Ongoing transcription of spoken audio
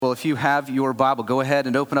well, if you have your Bible, go ahead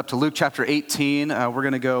and open up to Luke chapter 18. We're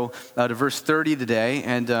going to go to verse 30 today.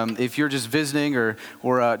 And if you're just visiting or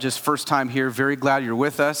just first time here, very glad you're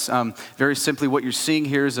with us. Very simply, what you're seeing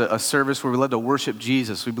here is a service where we love to worship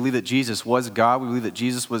Jesus. We believe that Jesus was God. We believe that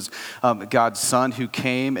Jesus was God's son who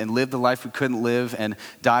came and lived the life we couldn't live and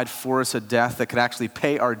died for us a death that could actually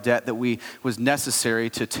pay our debt that was necessary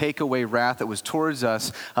to take away wrath that was towards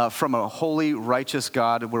us from a holy, righteous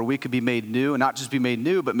God where we could be made new, and not just be made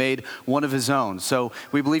new, but made one of his own. So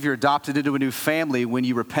we believe you're adopted into a new family when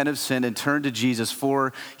you repent of sin and turn to Jesus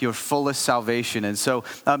for your fullest salvation. And so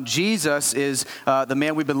Jesus is the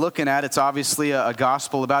man we've been looking at. It's obviously a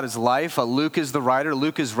gospel about his life. Luke is the writer.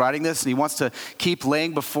 Luke is writing this, and he wants to keep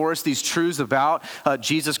laying before us these truths about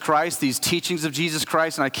Jesus Christ, these teachings of Jesus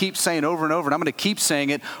Christ. And I keep saying over and over, and I'm going to keep saying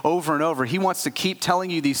it over and over. He wants to keep telling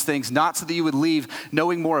you these things, not so that you would leave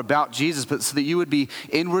knowing more about Jesus, but so that you would be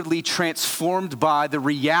inwardly transformed by the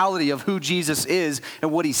reality of who Jesus is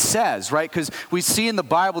and what he says, right? Because we see in the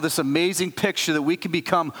Bible this amazing picture that we can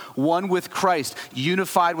become one with Christ,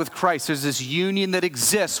 unified with Christ. There's this union that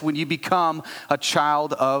exists when you become a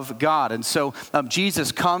child of God. And so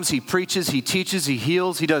Jesus comes, he preaches, he teaches, he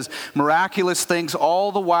heals, he does miraculous things,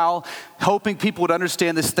 all the while hoping people would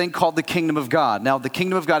understand this thing called the kingdom of God. Now, the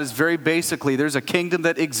kingdom of God is very basically, there's a kingdom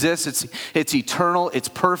that exists. It's eternal. It's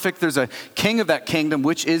perfect. There's a king of that kingdom,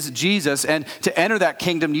 which is Jesus. And to enter that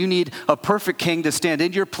kingdom, you need a perfect king to stand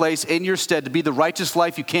in your place, in your stead, to be the righteous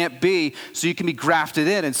life you can't be so you can be grafted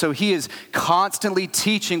in. And so he is constantly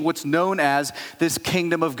teaching what's known as this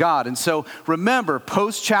kingdom of God. And so remember,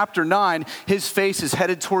 post chapter 9, his face is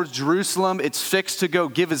headed towards Jerusalem. It's fixed to go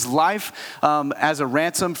give his life as a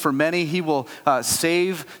ransom for many. He will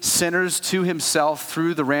save sinners to himself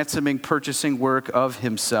through the ransoming, purchasing work of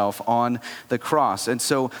himself on the cross. And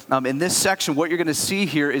so in this section, what you're going to see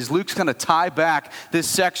here is Luke's going to tie back this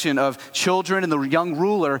section of children and the young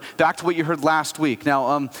ruler back to what you heard last week.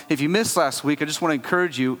 Now, if you missed last week, I just want to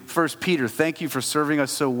encourage you. First, Peter, thank you for serving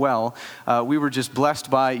us so well. We were just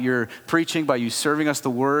blessed by your preaching, by you serving us the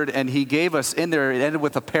word, and he gave us in there, it ended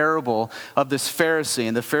with a parable of this Pharisee.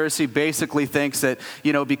 And the Pharisee basically thinks that,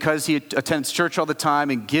 because he attends church all the time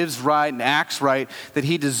and gives right and acts right, that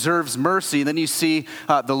he deserves mercy. And then you see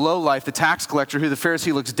the lowlife, the tax collector, who the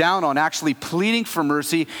Pharisee looks down on, actually pleading for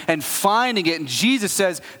mercy and finding it. And Jesus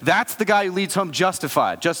says, that's the guy who leads home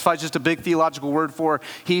justified. Justified is just a big theological word for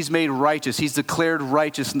he's made righteous. He's declared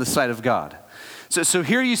righteous in the sight of God. So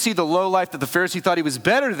here you see the lowlife that the Pharisee thought he was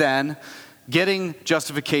better than, getting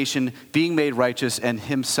justification, being made righteous, and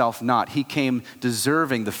himself not. He came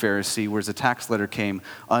deserving, the Pharisee, whereas the tax collector came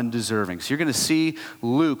undeserving. So you're going to see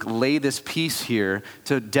Luke lay this piece here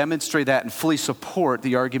to demonstrate that and fully support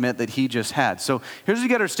the argument that he just had. So here's what you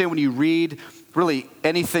got to understand when you read really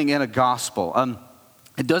anything in a gospel.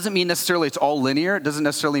 It doesn't mean necessarily it's all linear. It doesn't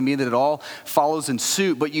necessarily mean that it all follows in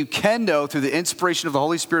suit, but you can know through the inspiration of the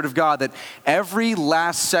Holy Spirit of God that every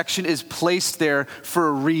last section is placed there for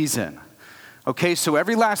a reason. Okay, so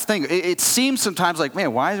every last thing, it seems sometimes like,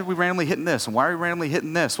 man, why are we randomly hitting this? And why are we randomly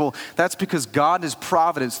hitting this? Well, that's because God in his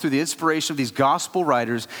providence, through the inspiration of these gospel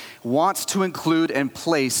writers, wants to include and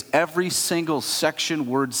place every single section,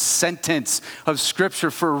 word, sentence of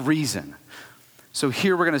Scripture for a reason. So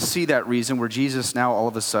here we're going to see that reason where Jesus now all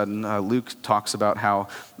of a sudden, Luke talks about how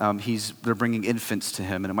they're bringing infants to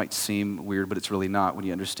him, and it might seem weird, but it's really not when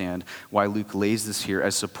you understand why Luke lays this here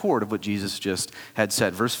as support of what Jesus just had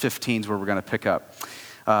said. Verse 15 is where we're going to pick up.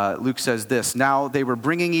 Luke says this, now they were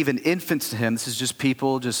bringing even infants to him. This is just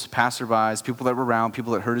people, just passerbys, people that were around,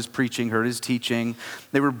 people that heard his preaching, heard his teaching.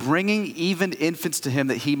 They were bringing even infants to him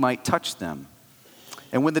that he might touch them.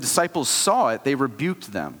 And when the disciples saw it, they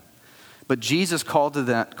rebuked them. But Jesus called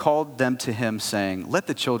them to him, saying, let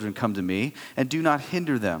the children come to me, and do not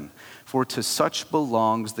hinder them, for to such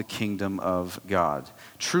belongs the kingdom of God.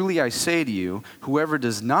 Truly I say to you, whoever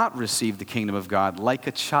does not receive the kingdom of God like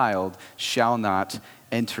a child shall not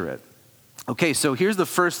enter it. Okay, so here's the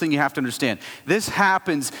first thing you have to understand. This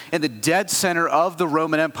happens in the dead center of the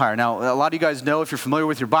Roman Empire. Now, a lot of you guys know, if you're familiar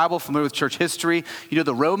with your Bible, familiar with church history, you know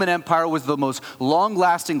the Roman Empire was the most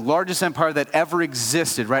long-lasting, largest empire that ever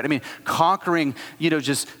existed, right? I mean, conquering,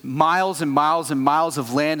 just miles and miles and miles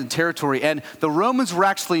of land and territory. And the Romans were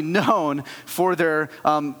actually known for their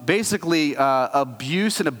basically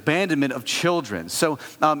abuse and abandonment of children. So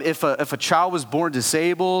if a child was born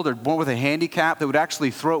disabled or born with a handicap, they would actually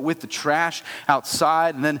throw it with the trash trash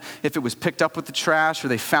outside. And then if it was picked up with the trash or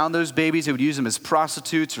they found those babies, they would use them as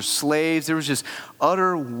prostitutes or slaves. There was just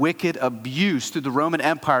utter wicked abuse through the Roman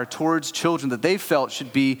Empire towards children that they felt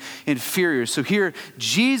should be inferior. So here,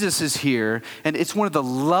 Jesus is here, and it's one of the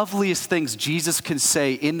loveliest things Jesus can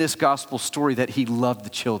say in this gospel story, that he loved the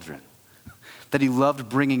children, that he loved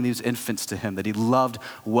bringing these infants to him, that he loved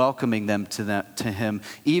welcoming them to him,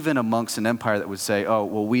 even amongst an empire that would say, oh,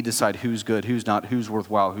 well, we decide who's good, who's not, who's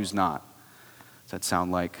worthwhile, who's not. Does that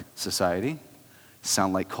sound like society?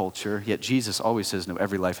 Sound like culture? Yet Jesus always says, no,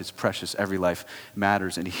 every life is precious, every life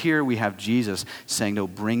matters. And here we have Jesus saying, no,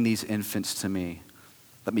 bring these infants to me.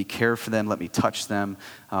 Let me care for them, let me touch them.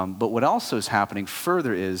 But what also is happening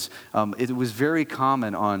further is, it was very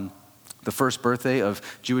common on the first birthday of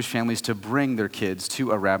Jewish families to bring their kids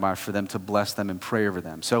to a rabbi for them to bless them and pray over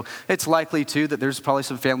them. So it's likely, too, that there's probably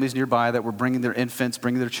some families nearby that were bringing their infants,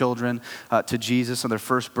 bringing their children to Jesus on their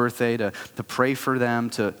first birthday to pray for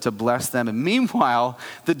them, to bless them. And meanwhile,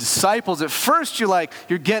 the disciples, at first you're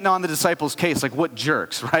getting on the disciples' case, like what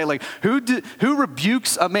jerks, right? Like who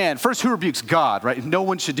rebukes a man? First, who rebukes God, right? No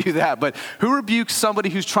one should do that. But who rebukes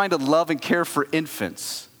somebody who's trying to love and care for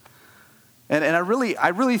infants? And I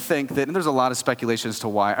really think that, and there's a lot of speculation as to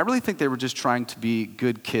why, I really think they were just trying to be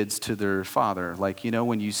good kids to their father. Like,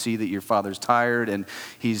 when you see that your father's tired and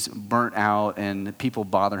he's burnt out and people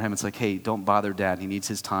bother him, it's like, hey, don't bother dad. He needs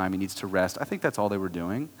his time. He needs to rest. I think that's all they were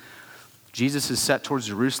doing. Jesus is set towards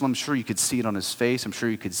Jerusalem. I'm sure you could see it on his face. I'm sure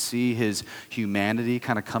you could see his humanity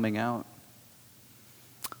kind of coming out.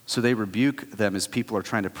 So they rebuke them as people are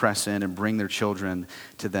trying to press in and bring their children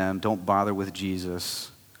to them. Don't bother with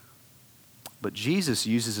Jesus. But Jesus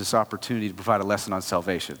uses this opportunity to provide a lesson on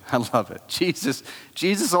salvation. I love it.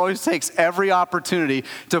 Jesus always takes every opportunity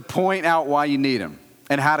to point out why you need him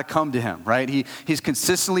and how to come to him, right? He's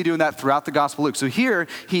consistently doing that throughout the Gospel of Luke. So here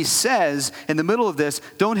he says in the middle of this,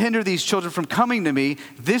 don't hinder these children from coming to me.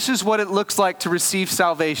 This is what it looks like to receive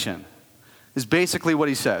salvation, is basically what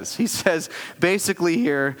he says. He says basically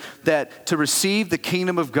here that to receive the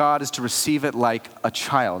kingdom of God is to receive it like a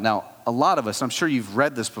child. Now, a lot of us, I'm sure you've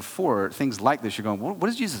read this before, things like this, you're going, what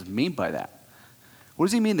does Jesus mean by that? What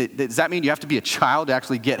does he mean? Does that mean you have to be a child to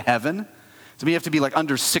actually get heaven? Does it mean you have to be like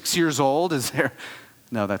under 6 years old?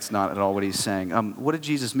 No, that's not at all what he's saying. What did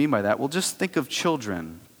Jesus mean by that? Well, just think of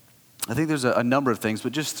children. I think there's a number of things,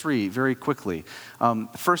 but just three very quickly.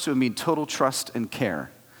 First, it would mean total trust and care.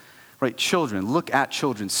 Right, children, look at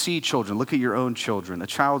children, see children, look at your own children. A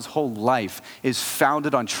child's whole life is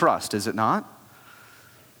founded on trust, is it not?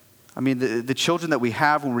 I mean, the children that we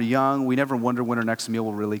have when we're young, we never wonder when our next meal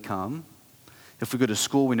will really come. If we go to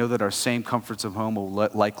school, we know that our same comforts of home will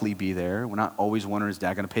likely be there. We're not always wondering, is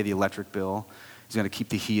dad going to pay the electric bill? Is he going to keep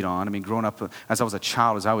the heat on? I mean, growing up, as I was a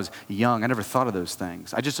child, as I was young, I never thought of those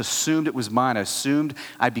things. I just assumed it was mine. I assumed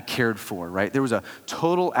I'd be cared for, right? There was a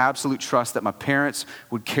total, absolute trust that my parents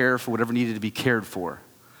would care for whatever needed to be cared for.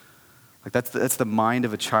 Like that's the mind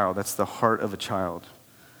of a child. That's the heart of a child.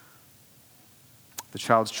 The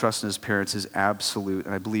child's trust in his parents is absolute,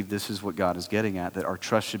 and I believe this is what God is getting at, that our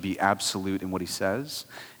trust should be absolute in what he says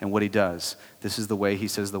and what he does. This is the way he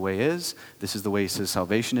says the way is. This is the way he says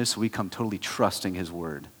salvation is, so we come totally trusting his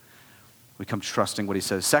word. We come trusting what he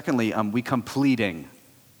says. Secondly, we come pleading.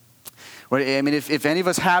 Right? I mean, if any of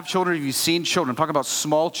us have children, if you've seen children, I'm talking about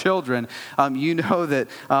small children, you know that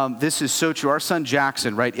this is so true. Our son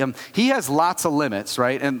Jackson, right, he has lots of limits,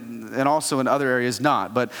 right, and also in other areas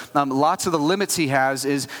not. But lots of the limits he has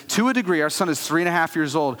is, to a degree, our son is 3.5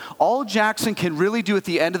 years old. All Jackson can really do at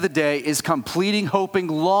the end of the day is come pleading, hoping,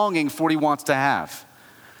 longing for what he wants to have.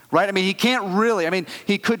 Right? I mean, he can't really. I mean,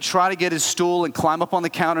 he could try to get his stool and climb up on the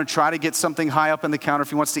counter and try to get something high up on the counter if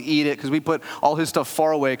he wants to eat it, because we put all his stuff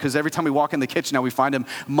far away, because every time we walk in the kitchen now we find him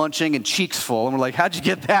munching and cheeks full. And we're like, how'd you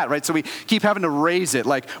get that? Right? So we keep having to raise it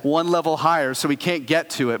like one level higher so we can't get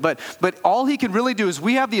to it. But all he can really do is,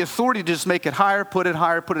 we have the authority to just make it higher, put it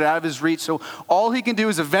out of his reach. So all he can do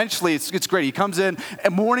is eventually, it's great. He comes in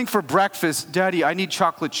at morning for breakfast, Daddy, I need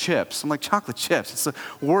chocolate chips. I'm like, chocolate chips? It's the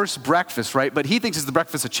worst breakfast, right? But he thinks it's the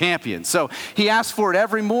breakfast of champion. So he asks for it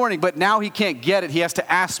every morning, but now he can't get it. He has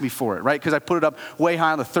to ask me for it, right? Because I put it up way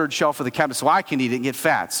high on the third shelf of the cabinet so I can eat it and get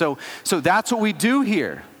fat. So that's what we do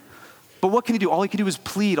here. But what can he do? All he can do is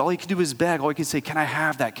plead. All he can do is beg. All he can say, can I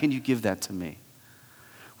have that? Can you give that to me?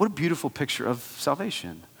 What a beautiful picture of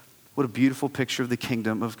salvation. What a beautiful picture of the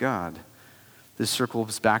kingdom of God. This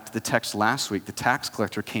circles back to the text last week. The tax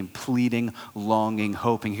collector came pleading, longing,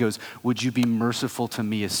 hoping. He goes, would you be merciful to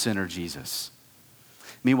me, a sinner, Jesus?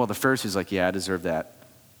 Meanwhile, the Pharisee's like, yeah, I deserve that.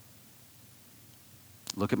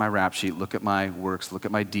 Look at my rap sheet, look at my works, look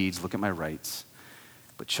at my deeds, look at my rights.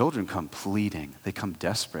 But children come pleading. They come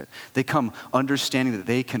desperate. They come understanding that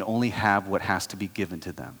they can only have what has to be given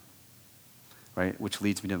to them, right? Which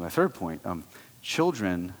leads me to my third point.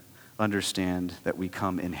 Children understand that we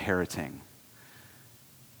come inheriting,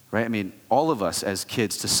 right? I mean, all of us as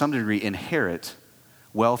kids, to some degree, inherit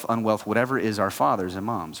wealth, unwealth, whatever is our fathers and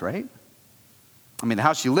moms, right? I mean, the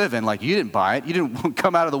house you live in, like, you didn't buy it. You didn't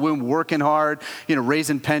come out of the womb working hard,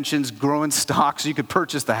 raising pensions, growing stocks so you could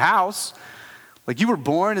purchase the house. Like, you were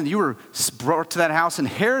born and you were brought to that house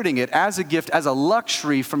inheriting it as a gift, as a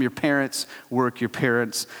luxury from your parents' work, your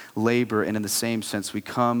parents' labor. And in the same sense, we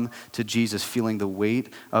come to Jesus feeling the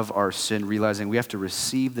weight of our sin, realizing we have to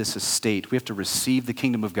receive this estate. We have to receive the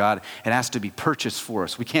kingdom of God. It has to be purchased for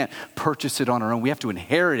us. We can't purchase it on our own. We have to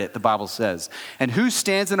inherit it, the Bible says. And who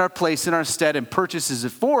stands in our place, in our stead, and purchases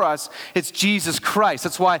it for us? It's Jesus Christ.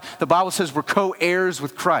 That's why the Bible says we're co-heirs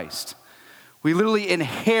with Christ. We literally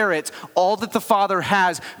inherit all that the Father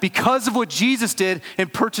has because of what Jesus did in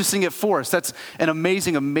purchasing it for us. That's an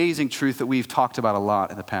amazing, amazing truth that we've talked about a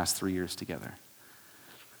lot in the past 3 years together.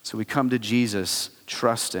 So we come to Jesus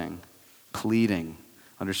trusting, pleading,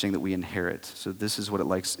 understanding that we inherit. So this is what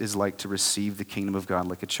it is like to receive the kingdom of God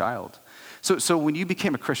like a child. So when you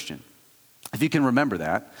became a Christian, if you can remember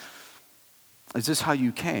that, is this how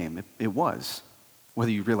you came? It was,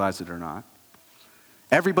 whether you realize it or not.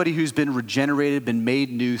 Everybody who's been regenerated, been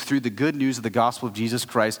made new through the good news of the gospel of Jesus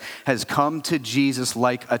Christ has come to Jesus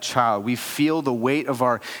like a child. We feel the weight of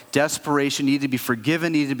our desperation, need to be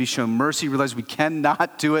forgiven, need to be shown mercy, realize we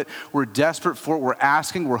cannot do it. We're desperate for it. We're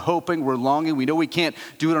asking, we're hoping, we're longing. We know we can't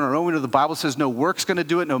do it on our own. We know the Bible says no work's going to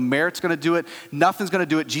do it, no merit's going to do it, nothing's going to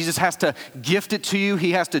do it. Jesus has to gift it to you.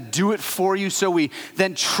 He has to do it for you. So we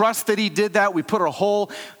then trust that he did that. We put our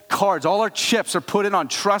whole cards, all our chips are put in on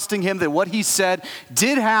trusting him that what he said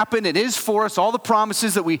did happen. It is for us, all the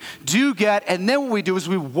promises that we do get. And then what we do is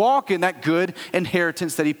we walk in that good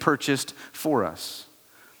inheritance that he purchased for us.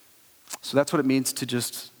 So that's what it means to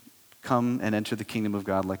just come and enter the kingdom of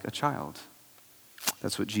God like a child.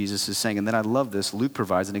 That's what Jesus is saying. And then I love this. Luke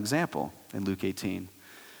provides an example in Luke 18.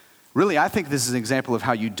 Really, I think this is an example of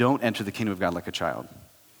how you don't enter the kingdom of God like a child.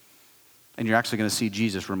 And you're actually going to see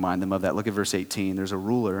Jesus remind them of that. Look at verse 18. There's a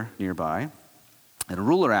ruler nearby. And a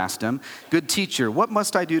ruler asked him, "Good teacher, what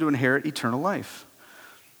must I do to inherit eternal life?"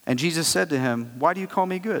 And Jesus said to him, "Why do you call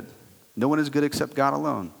me good? No one is good except God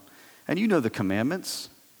alone. And you know the commandments.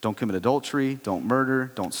 Don't commit adultery, don't murder,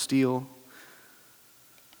 don't steal.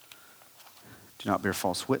 Do not bear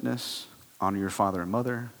false witness, honor your father and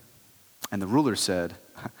mother." And the ruler said,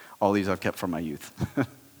 "All these I've kept from my youth."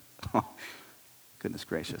 Oh, goodness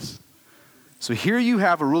gracious. So here you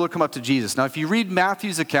have a ruler come up to Jesus. Now, if you read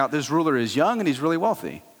Matthew's account, this ruler is young and he's really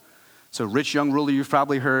wealthy. So rich young ruler, you've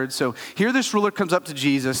probably heard. So here this ruler comes up to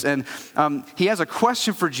Jesus and he has a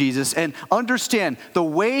question for Jesus. And understand, the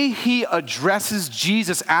way he addresses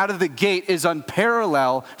Jesus out of the gate is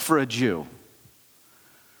unparalleled for a Jew.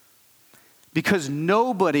 Because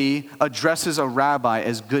nobody addresses a rabbi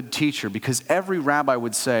as good teacher, because every rabbi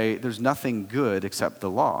would say there's nothing good except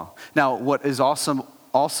the law. Now, what is awesome,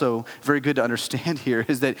 also very good to understand here,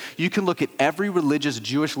 is that you can look at every religious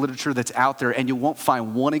Jewish literature that's out there and you won't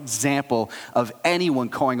find one example of anyone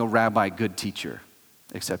calling a rabbi good teacher,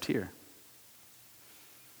 except here.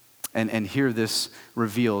 And here this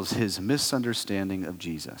reveals his misunderstanding of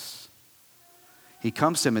Jesus. He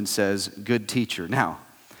comes to him and says, "Good teacher." Now,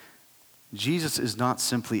 Jesus is not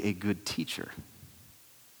simply a good teacher,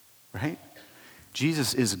 right?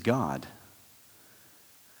 Jesus is God.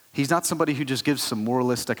 He's not somebody who just gives some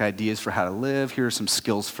moralistic ideas for how to live. Here are some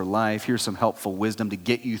skills for life. Here's some helpful wisdom to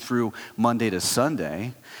get you through Monday to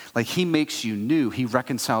Sunday. Like, he makes you new. He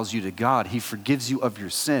reconciles you to God. He forgives you of your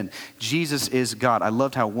sin. Jesus is God. I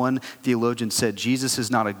loved how one theologian said, Jesus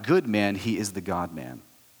is not a good man, he is the God man.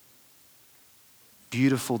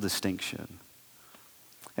 Beautiful distinction.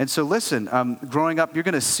 And so listen, growing up, you're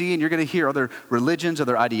going to see and you're going to hear other religions,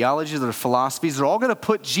 other ideologies, other philosophies. They're all going to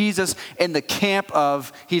put Jesus in the camp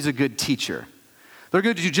of he's a good teacher. They're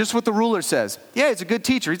going to do just what the ruler says. Yeah, he's a good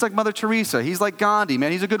teacher. He's like Mother Teresa. He's like Gandhi,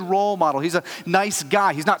 man. He's a good role model. He's a nice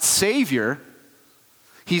guy. He's not Savior.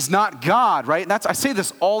 He's not God, right? And I say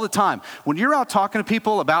this all the time. When you're out talking to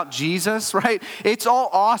people about Jesus, right, it's all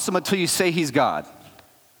awesome until you say he's God.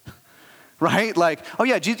 Right? Like, oh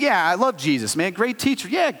yeah, I love Jesus, man. Great teacher.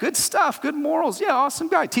 Yeah, good stuff, good morals. Yeah, awesome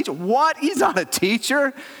guy. Teacher. What? He's not a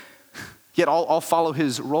teacher. Yet I'll follow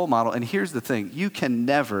his role model. And here's the thing. You can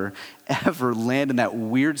never, ever land in that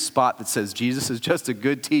weird spot that says Jesus is just a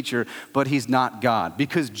good teacher, but he's not God.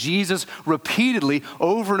 Because Jesus repeatedly,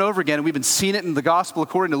 over and over again, and we've been seeing it in the gospel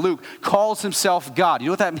according to Luke, calls himself God. You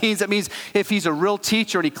know what that means? That means if he's a real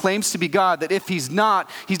teacher and he claims to be God, that if he's not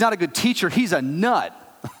a good teacher, he's a nut.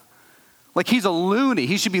 Like he's a loony.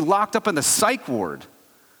 He should be locked up in the psych ward.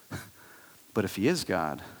 But if he is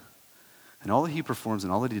God, and all that he performs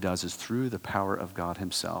and all that he does is through the power of God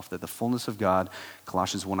himself, that the fullness of God,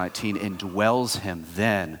 Colossians 1:19, indwells him,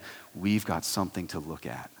 then we've got something to look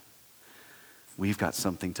at. We've got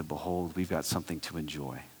something to behold. We've got something to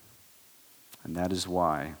enjoy. And that is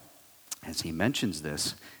why, as he mentions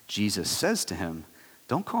this, Jesus says to him,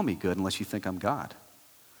 don't call me good unless you think I'm God.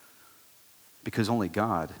 Because only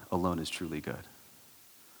God alone is truly good.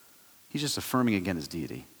 He's just affirming again his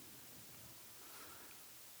deity.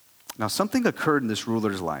 Now, something occurred in this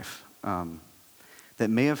ruler's life that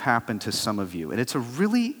may have happened to some of you. And it's a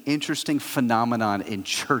really interesting phenomenon in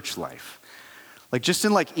church life. Like just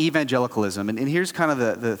in like evangelicalism. And here's kind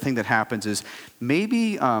of the thing that happens is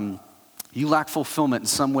maybe you lack fulfillment in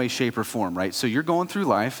some way, shape, or form, right? So you're going through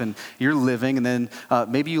life and you're living, and then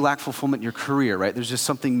maybe you lack fulfillment in your career, right? There's just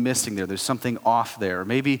something missing there. There's something off there. Or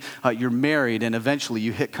maybe you're married, and eventually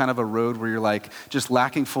you hit kind of a road where you're like just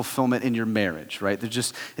lacking fulfillment in your marriage, right?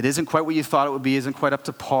 It isn't quite what you thought it would be, isn't quite up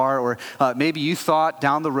to par. Or maybe you thought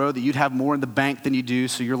down the road that you'd have more in the bank than you do,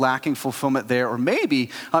 so you're lacking fulfillment there. Or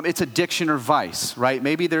maybe it's addiction or vice, right?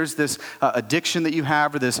 Maybe there's this addiction that you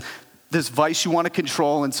have, or this vice you want to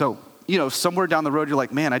control, and so somewhere down the road, you're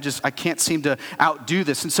like, man, I can't seem to outdo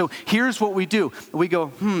this. And so here's what we do. We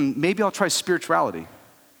go, maybe I'll try spirituality.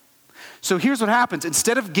 So here's what happens.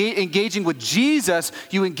 Instead of engaging with Jesus,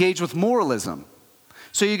 you engage with moralism.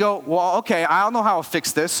 So you go, well, okay, I don't know how I'll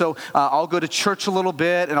fix this, so I'll go to church a little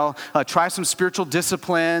bit, and I'll try some spiritual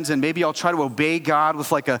disciplines, and maybe I'll try to obey God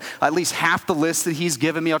with like at least half the list that he's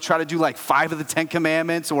given me. I'll try to do like 5 of the 10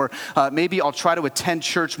 commandments, or maybe I'll try to attend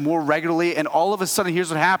church more regularly, and all of a sudden, here's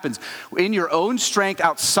what happens. In your own strength,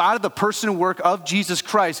 outside of the person and work of Jesus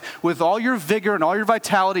Christ, with all your vigor and all your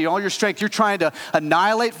vitality and all your strength, you're trying to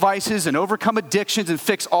annihilate vices and overcome addictions and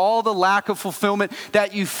fix all the lack of fulfillment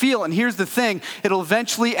that you feel. And here's the thing, it'll eventually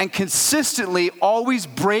and consistently always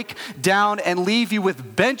break down and leave you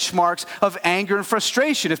with benchmarks of anger and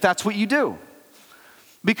frustration if that's what you do.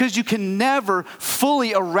 Because you can never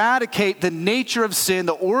fully eradicate the nature of sin,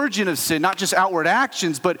 the origin of sin, not just outward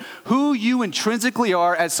actions, but who you intrinsically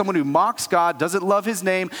are as someone who mocks God, doesn't love his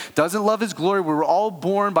name, doesn't love his glory. We were all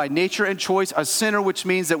born by nature and choice a sinner, which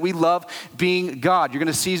means that we love being God. You're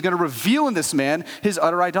going to see he's going to reveal in this man his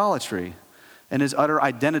utter idolatry and his utter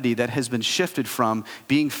identity that has been shifted from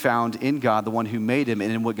being found in God, the one who made him, and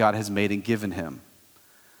in what God has made and given him.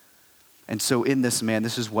 And so in this man,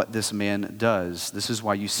 this is what this man does. This is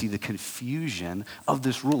why you see the confusion of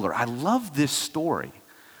this ruler. I love this story.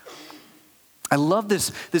 I love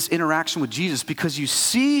this interaction with Jesus because you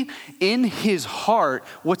see in his heart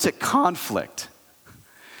what's at conflict.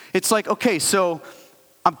 It's like, okay, so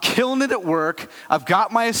I'm killing it at work. I've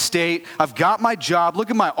got my estate. I've got my job.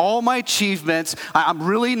 Look at all my achievements. I'm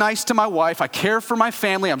really nice to my wife. I care for my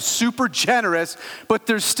family. I'm super generous, but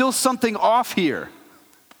there's still something off here.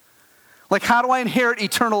 Like, how do I inherit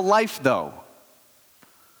eternal life, though?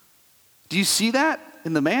 Do you see that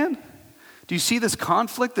in the man? Do you see this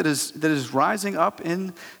conflict that is rising up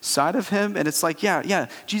inside of him? And it's like, yeah,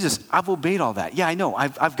 Jesus, I've obeyed all that. Yeah, I know.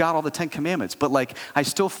 I've got all the 10 commandments, but like, I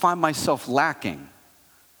still find myself lacking.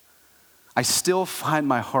 I still find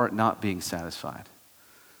my heart not being satisfied.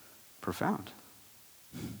 Profound.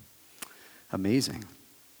 Amazing.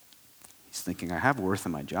 He's thinking, I have worth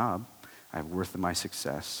in my job. I have worth in my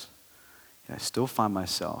success. Yet I still find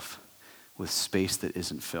myself with space that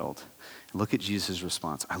isn't filled. And look at Jesus'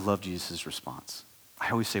 response. I love Jesus' response. I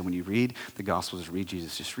always say when you read the Gospels, read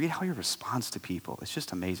Jesus, just read how he responds to people. It's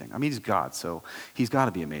just amazing. I mean, he's God, so he's got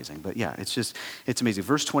to be amazing. But yeah, it's amazing.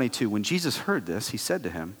 Verse 22, when Jesus heard this, he said to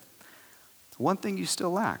him, one thing you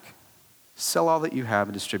still lack. Sell all that you have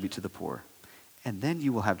and distribute to the poor, and then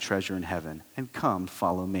you will have treasure in heaven, and come,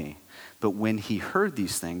 follow me. But when he heard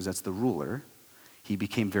these things, that's the ruler, he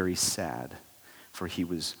became very sad, for he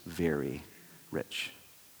was very rich.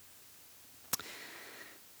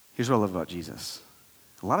 Here's what I love about Jesus.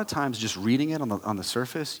 A lot of times just reading it on the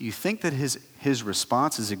surface, you think that his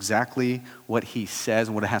response is exactly what he says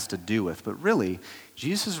and what it has to do with. But really,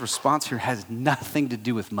 Jesus' response here has nothing to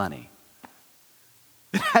do with money.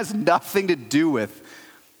 It has nothing to do with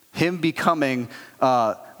him becoming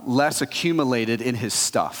less accumulated in his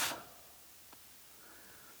stuff.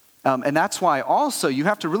 And that's why also you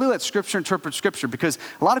have to really let Scripture interpret Scripture, because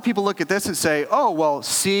a lot of people look at this and say, oh, well,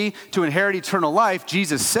 see, to inherit eternal life,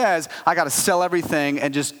 Jesus says, I got to sell everything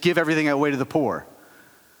and just give everything away to the poor.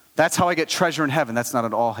 That's how I get treasure in heaven. That's not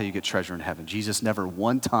at all how you get treasure in heaven. Jesus never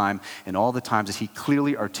one time in all the times that he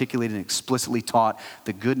clearly articulated and explicitly taught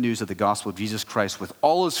the good news of the gospel of Jesus Christ with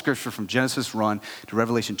all of Scripture from Genesis 1 to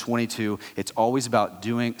Revelation 22. It's always about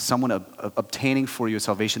someone obtaining for you a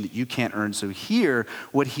salvation that you can't earn. So here,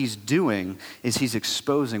 what he's doing is he's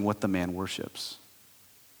exposing what the man worships.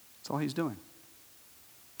 That's all he's doing.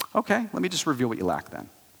 Okay, let me just reveal what you lack then.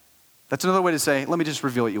 That's another way to say, let me just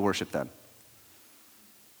reveal what you worship then.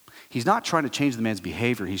 He's not trying to change the man's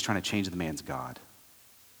behavior. He's trying to change the man's God.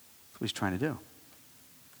 That's what he's trying to do.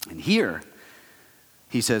 And here,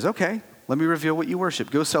 he says, okay, let me reveal what you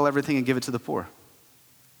worship. Go sell everything and give it to the poor.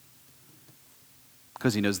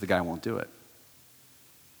 Because he knows the guy won't do it.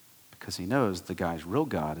 Because he knows the guy's real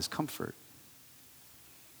God is comfort.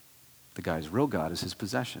 The guy's real God is his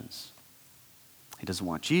possessions. He doesn't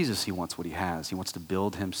want Jesus. He wants what he has. He wants to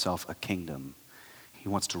build himself a kingdom. He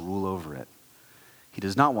wants to rule over it. He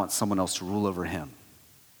does not want someone else to rule over him.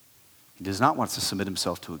 He does not want to submit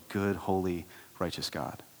himself to a good, holy, righteous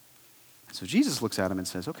God. So Jesus looks at him and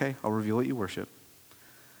says, okay, I'll reveal what you worship.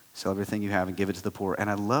 Sell everything you have and give it to the poor. And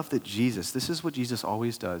I love that this is what Jesus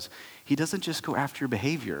always does. He doesn't just go after your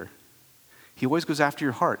behavior. He always goes after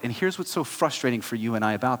your heart. And here's what's so frustrating for you and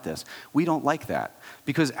I about this. We don't like that.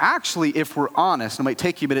 Because actually, if we're honest, and it might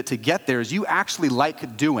take you a minute to get there, is you actually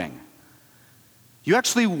like doing. You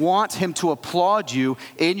actually want him to applaud you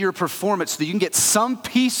in your performance so that you can get some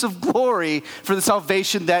piece of glory for the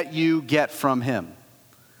salvation that you get from him.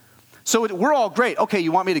 So we're all great. Okay,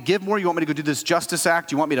 you want me to give more? You want me to go do this justice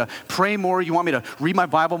act? You want me to pray more? You want me to read my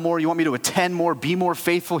Bible more? You want me to attend more, be more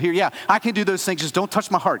faithful here? Yeah, I can do those things. Just don't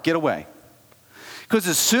touch my heart. Get away. Because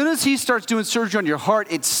as soon as he starts doing surgery on your heart,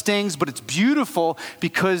 it stings, but it's beautiful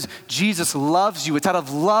because Jesus loves you. It's out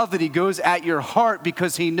of love that he goes at your heart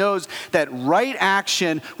because he knows that right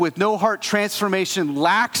action with no heart transformation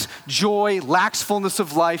lacks joy, lacks fullness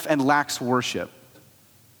of life, and lacks worship.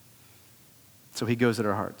 So he goes at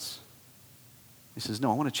our hearts. He says, no,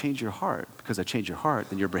 I want to change your heart. Because I change your heart,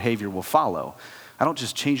 then your behavior will follow. I don't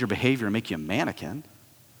just change your behavior and make you a mannequin.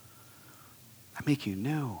 I make you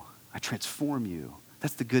new. I transform you.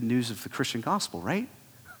 That's the good news of the Christian gospel, right?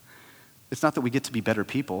 It's not that we get to be better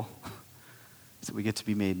people. It's that we get to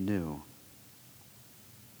be made new.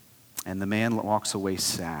 And the man walks away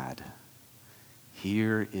sad.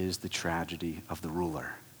 Here is the tragedy of the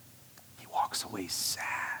ruler. He walks away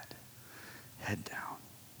sad, head down.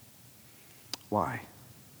 Why?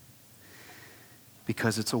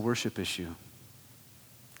 Because it's a worship issue.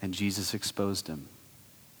 And Jesus exposed him.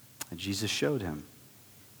 And Jesus showed him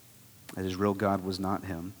that his real God was not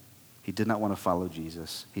him. He did not want to follow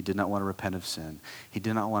Jesus. He did not want to repent of sin. He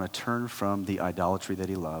did not want to turn from the idolatry that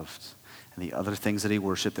he loved and the other things that he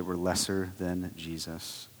worshiped that were lesser than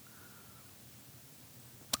Jesus.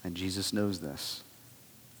 And Jesus knows this.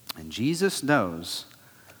 And Jesus knows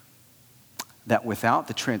that without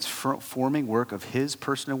the transforming work of his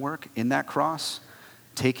personal work in that cross,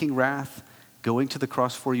 taking wrath, going to the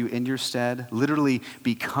cross for you in your stead, literally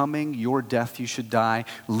becoming your death you should die,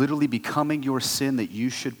 literally becoming your sin that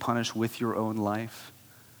you should punish with your own life.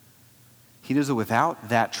 He knows that without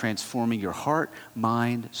that transforming your heart,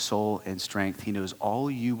 mind, soul, and strength, he knows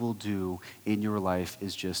all you will do in your life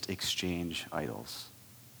is just exchange idols.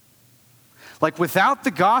 Like without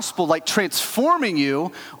the gospel, like transforming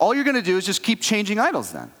you, all you're going to do is just keep changing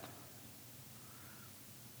idols then.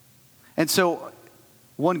 And so,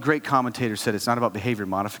 one great commentator said it's not about behavior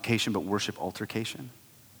modification, but worship altercation.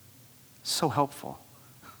 So helpful,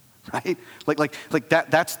 right? Like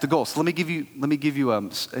that's the goal. So let me give you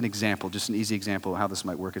an example, just an easy example of how this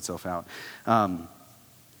might work itself out.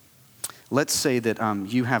 Let's say that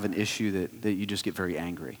you have an issue that you just get very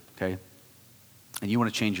angry, okay? And you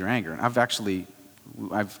want to change your anger. And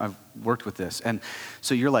I've worked with this. And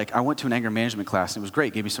so you're like, I went to an anger management class and it was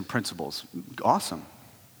great, gave me some principles. Awesome.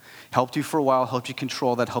 Helped you for a while, helped you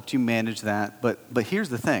control that, helped you manage that. But here's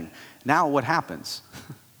the thing. Now what happens?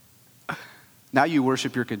 Now you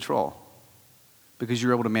worship your control because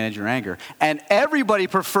you're able to manage your anger. And everybody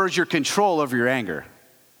prefers your control over your anger,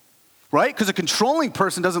 right? Because a controlling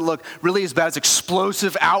person doesn't look really as bad as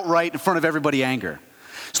explosive, outright, in front of everybody anger.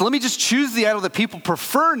 So let me just choose the idol that people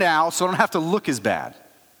prefer now so I don't have to look as bad.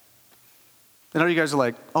 And all you guys are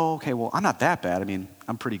like, oh, okay, well, I'm not that bad. I mean,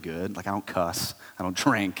 I'm pretty good. Like, I don't cuss. I don't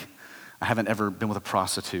drink. I haven't ever been with a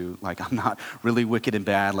prostitute. Like, I'm not really wicked and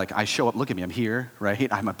bad. Like, I show up, look at me, I'm here,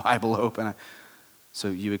 right? I have my Bible open. So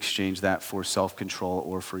you exchange that for self-control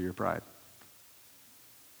or for your pride.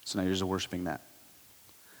 So now you're just worshiping that.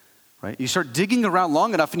 Right? You start digging around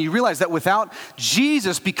long enough and you realize that without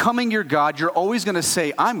Jesus becoming your God, you're always going to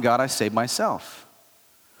say, I'm God, I saved myself.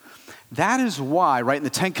 That is why, right, in the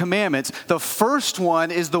Ten Commandments, the first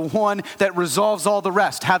one is the one that resolves all the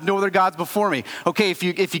rest. Have no other gods before me. Okay, if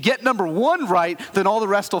you get number one right, then all the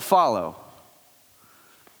rest will follow.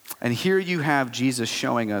 And here you have Jesus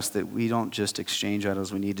showing us that we don't just exchange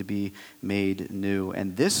idols, we need to be made new.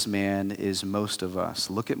 And this man is most of us.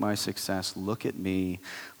 Look at my success, look at me,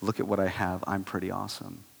 look at what I have. I'm pretty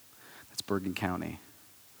awesome. That's Bergen County.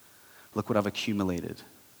 Look what I've accumulated.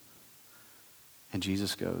 And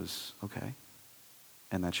Jesus goes, okay,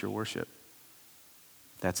 and that's your worship.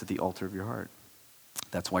 That's at the altar of your heart.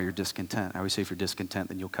 That's why you're discontent. I always say if you're discontent,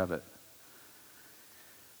 then you'll covet.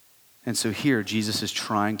 And so here, Jesus is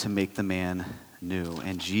trying to make the man new.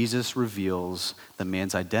 And Jesus reveals the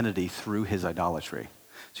man's identity through his idolatry.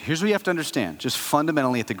 So here's what you have to understand, just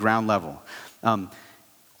fundamentally at the ground level.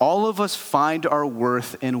 All of us find our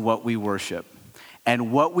worth in what we worship.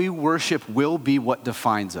 And what we worship will be what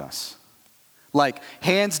defines us. Like,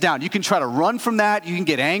 hands down. You can try to run from that. You can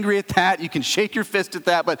get angry at that. You can shake your fist at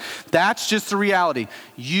that. But that's just the reality.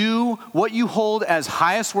 What you hold as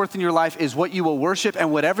highest worth in your life is what you will worship.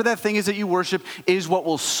 And whatever that thing is that you worship is what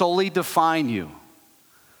will solely define you.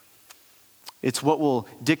 It's what will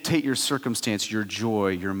dictate your circumstance, your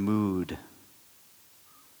joy, your mood.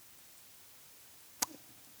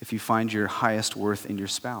 If you find your highest worth in your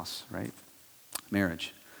spouse, right?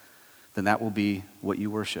 Marriage. Then that will be what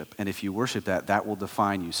you worship. And if you worship that, that will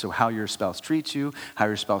define you. So how your spouse treats you, how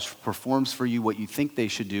your spouse performs for you, what you think they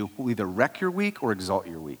should do, will either wreck your week or exalt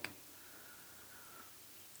your week.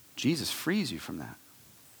 Jesus frees you from that.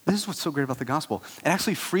 This is what's so great about the gospel. It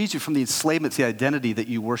actually frees you from the enslavement to the identity that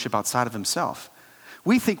you worship outside of himself.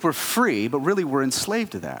 We think we're free, but really we're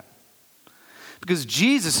enslaved to that. Because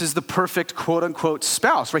Jesus is the perfect quote-unquote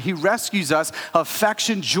spouse, right? He rescues us,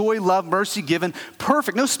 affection, joy, love, mercy given,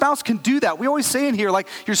 perfect. No spouse can do that. We always say in here, like,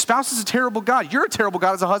 your spouse is a terrible God. You're a terrible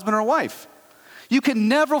God as a husband or a wife. You can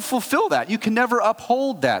never fulfill that. You can never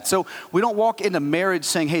uphold that. So we don't walk into marriage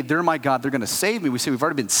saying, hey, they're my God, they're going to save me. We say we've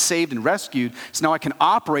already been saved and rescued, so now I can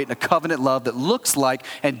operate in a covenant love that looks like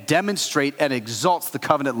and demonstrate and exalts the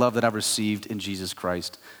covenant love that I've received in Jesus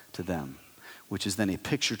Christ to them, which is then a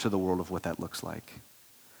picture to the world of what that looks like.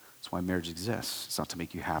 That's why marriage exists. It's not to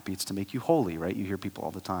make you happy, it's to make you holy, right? You hear people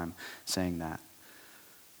all the time saying that.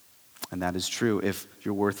 And that is true if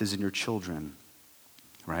your worth is in your children,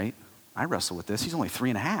 right? I wrestle with this. He's only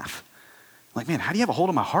 3.5. Like, man, how do you have a hold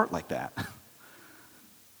on my heart like that?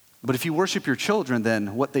 But if you worship your children,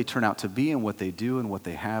 then what they turn out to be and what they do and what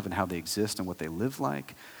they have and how they exist and what they live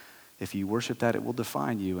like, if you worship that, it will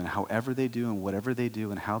define you, and however they do and whatever they do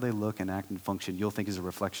and how they look and act and function, you'll think is a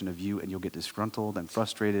reflection of you, and you'll get disgruntled and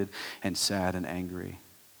frustrated and sad and angry.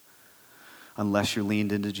 Unless you're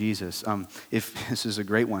leaned into Jesus. If this is a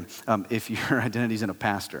great one, if your identity's in a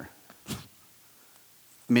pastor.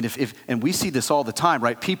 I mean, and we see this all the time,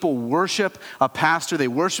 right? People worship a pastor, they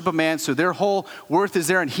worship a man, so their whole worth is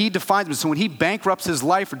there, and he defines them. So when he bankrupts his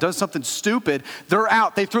life or does something stupid, they're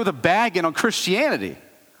out. They throw the bag in on Christianity.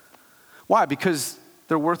 Why? Because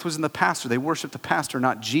their worth was in the pastor. They worship the pastor,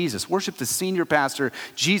 not Jesus. Worship the senior pastor,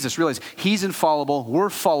 Jesus. Realize he's infallible, we're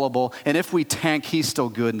fallible, and if we tank, he's still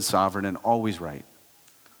good and sovereign and always right.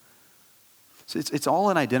 So it's all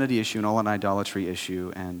an identity issue and all an idolatry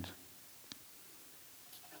issue. And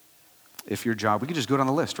if your job, we can just go down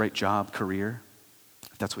the list, right? Job, career.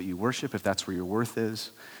 If that's what you worship, if that's where your worth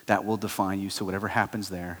is, that will define you. So whatever happens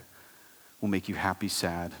there will make you happy,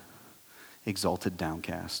 sad, exalted,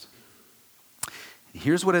 downcast.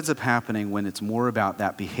 Here's what ends up happening when it's more about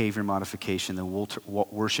that behavior modification than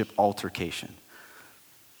worship altercation.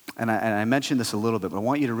 And I mentioned this a little bit, but I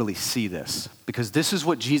want you to really see this, because this is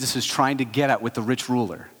what Jesus is trying to get at with the rich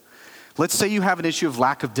ruler. Let's say you have an issue of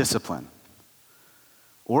lack of discipline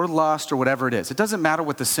or lust or whatever it is. It doesn't matter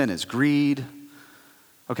what the sin is, greed.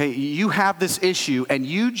 Okay, you have this issue and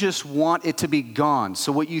you just want it to be gone.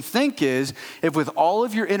 So what you think is, if with all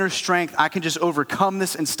of your inner strength, I can just overcome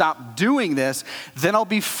this and stop doing this, then I'll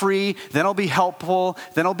be free, then I'll be helpful,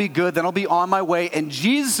 then I'll be good, then I'll be on my way. And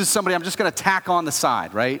Jesus is somebody I'm just going to tack on the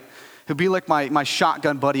side, right? He'll be like my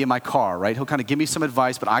shotgun buddy in my car, right? He'll kind of give me some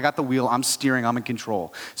advice, but I got the wheel, I'm steering, I'm in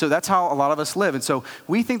control. So that's how a lot of us live. And so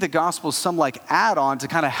we think the gospel is some like add-on to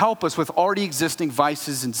kind of help us with already existing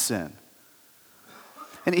vices and sin.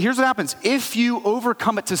 And here's what happens. If you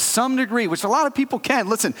overcome it to some degree, which a lot of people can,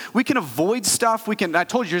 listen, we can avoid stuff. I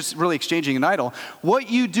told you, you're just really exchanging an idol. What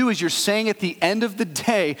you do is you're saying at the end of the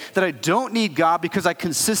day that I don't need God because I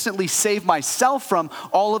consistently save myself from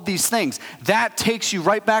all of these things. That takes you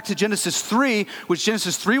right back to Genesis 3, which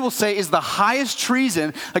Genesis 3 will say is the highest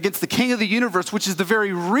treason against the king of the universe, which is the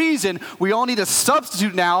very reason we all need a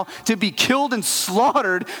substitute now to be killed and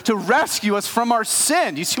slaughtered to rescue us from our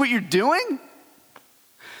sin. Do you see what you're doing?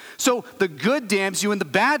 So the good damns you and the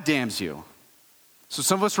bad damns you. So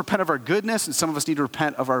some of us repent of our goodness and some of us need to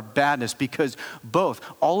repent of our badness, because both,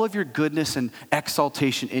 all of your goodness and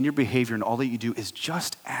exaltation in your behavior and all that you do is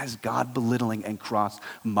just as God belittling and cross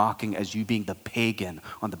mocking as you being the pagan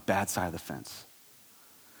on the bad side of the fence.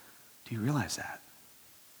 Do you realize that?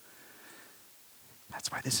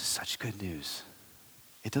 That's why this is such good news.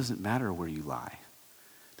 It doesn't matter where you lie.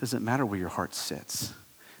 It doesn't matter where your heart sits.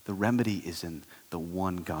 The remedy is in the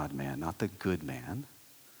one God-man, not the good man.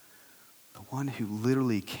 The one who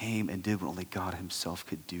literally came and did what only God himself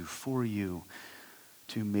could do for you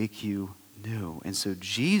to make you new. And so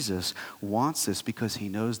Jesus wants this because he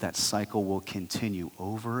knows that cycle will continue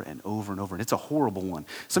over and over and over. And it's a horrible one.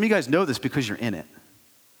 Some of you guys know this because you're in it.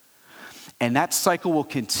 And that cycle will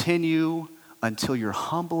continue until you're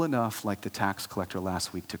humble enough, like the tax collector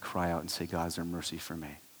last week, to cry out and say, God, is there mercy for me?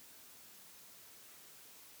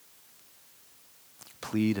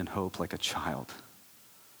 Plead and hope like a child.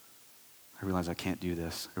 I realize I can't do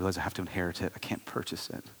this. I realize I have to inherit it. I can't purchase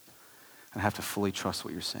it. And I have to fully trust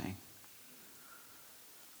what you're saying.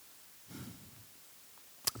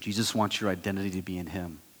 Jesus wants your identity to be in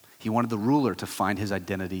him. He wanted the ruler to find his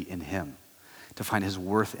identity in him, to find his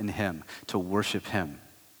worth in him, to worship him.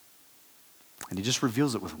 And he just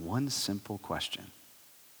reveals it with one simple question.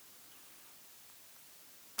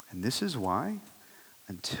 And this is why,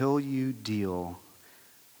 until you deal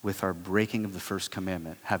with our breaking of the first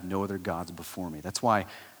commandment, have no other gods before me. That's why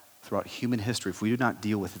throughout human history, if we do not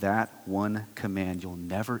deal with that one command, you'll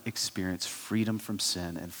never experience freedom from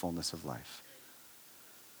sin and fullness of life.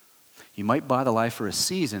 You might buy the life for a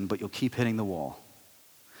season, but you'll keep hitting the wall,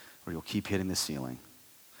 or you'll keep hitting the ceiling.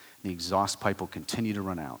 The exhaust pipe will continue to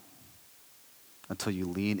run out until you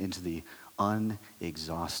lean into the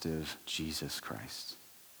unexhaustive Jesus Christ.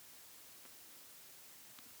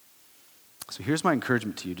 So here's my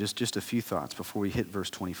encouragement to you, just a few thoughts before we hit verse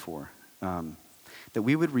 24. That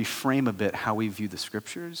we would reframe a bit how we view the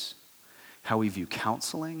scriptures, how we view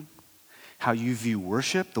counseling, how you view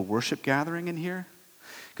worship, the worship gathering in here.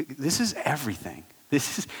 This is everything.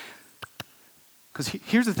 Because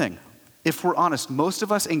here's the thing. If we're honest, most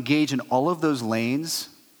of us engage in all of those lanes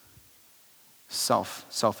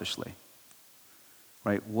selfishly.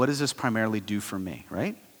 Right? What does this primarily do for me,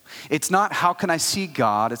 right? It's not how can I see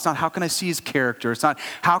God. It's not how can I see his character. It's not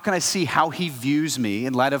how can I see how he views me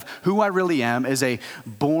in light of who I really am as a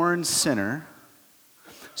born sinner.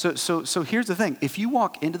 So here's the thing. If you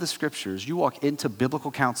walk into the scriptures, you walk into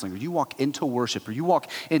biblical counseling, or you walk into worship, or you walk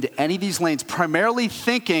into any of these lanes primarily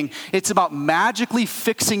thinking it's about magically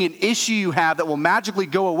fixing an issue you have that will magically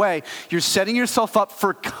go away, you're setting yourself up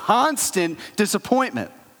for constant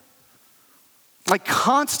disappointment. Like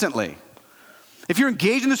constantly. If you're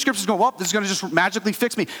engaged in the scriptures going, well, this is going to just magically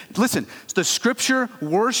fix me. Listen, the scripture,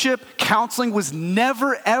 worship, counseling was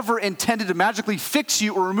never, ever intended to magically fix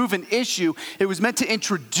you or remove an issue. It was meant to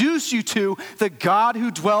introduce you to the God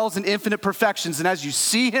who dwells in infinite perfections. And as you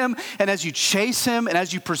see him, and as you chase him, and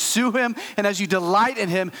as you pursue him, and as you delight in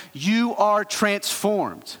him, you are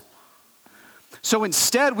transformed. So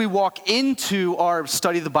instead, we walk into our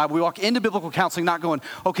study of the Bible, we walk into biblical counseling not going,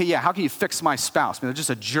 okay, yeah, how can you fix my spouse? Man, they're just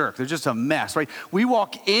a jerk. They're just a mess, right? We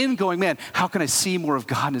walk in going, man, how can I see more of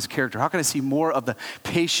God and his character? How can I see more of the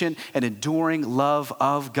patient and enduring love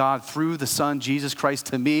of God through the Son, Jesus Christ,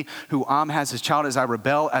 to me, who I'm as his child, as I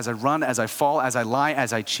rebel, as I run, as I fall, as I lie,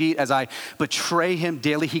 as I cheat, as I betray him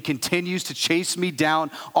daily. He continues to chase me down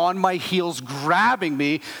on my heels, grabbing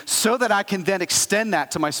me so that I can then extend that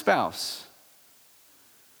to my spouse.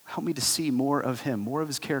 Help me to see more of him, more of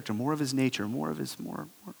his character, more of his nature, more of his more.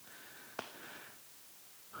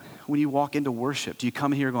 When you walk into worship, do you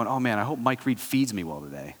come here going, oh man, I hope Mike Reed feeds me well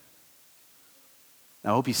today. I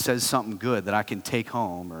hope he says something good that I can take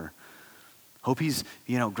home, or hope he's,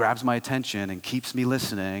 grabs my attention and keeps me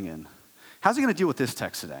listening. And how's he going to deal with this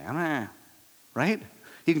text today? Right?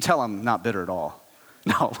 You can tell I'm not bitter at all.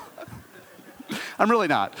 No. I'm really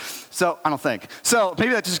not. So I don't think. So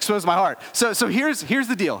maybe that just exposed my heart. So here's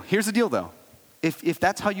the deal. Here's the deal though. If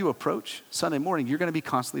that's how you approach Sunday morning, you're going to be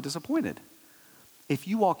constantly disappointed. If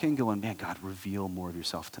you walk in going, man, God, reveal more of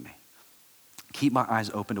yourself to me. Keep my eyes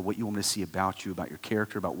open to what you want me to see about you, about your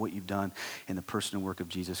character, about what you've done in the person and work of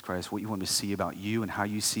Jesus Christ, what you want me to see about you and how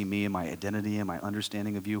you see me and my identity and my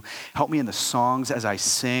understanding of you. Help me in the songs as I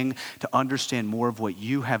sing to understand more of what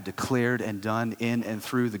you have declared and done in and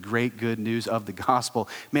through the great good news of the gospel.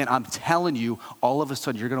 Man, I'm telling you, all of a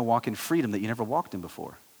sudden you're going to walk in freedom that you never walked in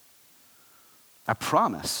before. I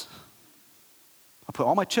promise. I'll put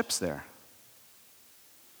all my chips there.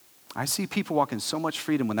 I see people walk in so much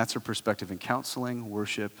freedom when that's their perspective in counseling,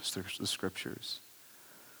 worship, the scriptures.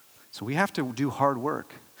 So we have to do hard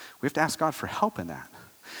work. We have to ask God for help in that.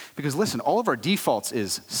 Because listen, all of our defaults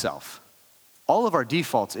is self. All of our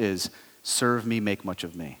defaults is serve me, make much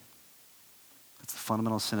of me. That's the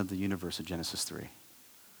fundamental sin of the universe of Genesis 3.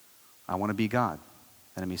 I want to be God.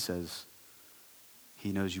 Enemy says,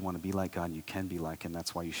 he knows you want to be like God and you can be like him.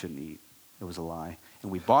 That's why you shouldn't eat. It was a lie. And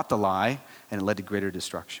we bought the lie, and it led to greater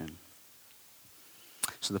destruction.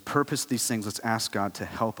 So the purpose of these things, let's ask God to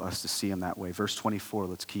help us to see him that way. Verse 24,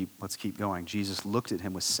 let's keep going. Jesus looked at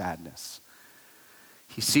him with sadness.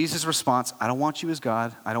 He sees his response. I don't want you as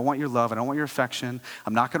God. I don't want your love. I don't want your affection.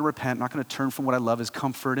 I'm not going to repent. I'm not going to turn from what I love as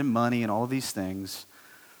comfort and money and all of these things.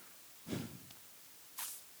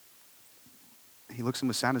 He looks at him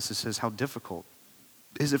with sadness and says, how difficult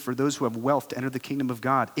is it for those who have wealth to enter the kingdom of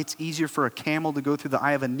God? It's easier for a camel to go through the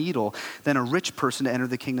eye of a needle than a rich person to enter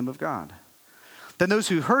the kingdom of God. Then those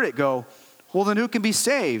who heard it go, well, then who can be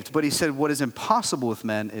saved? But he said, what is impossible with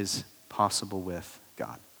men is possible with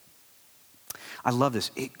God. I love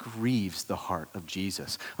this. It grieves the heart of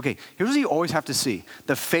Jesus. Okay, here's what you always have to see.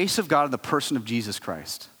 The face of God in the person of Jesus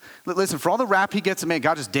Christ. Listen, for all the rap he gets, man,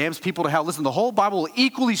 God just damns people to hell. Listen, the whole Bible will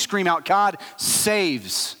equally scream out, God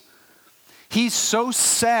saves. He's so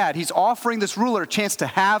sad. He's offering this ruler a chance to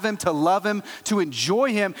have him, to love him, to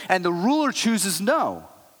enjoy him, and the ruler chooses no.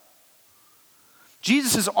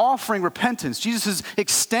 Jesus is offering repentance. Jesus is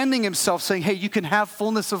extending himself, saying, hey, you can have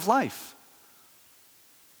fullness of life.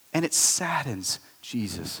 And it saddens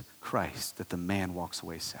Jesus Christ that the man walks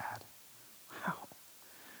away sad. Wow.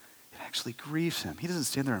 It actually grieves him. He doesn't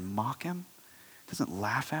stand there and mock him. He doesn't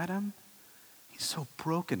laugh at him. He's so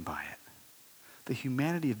broken by it. The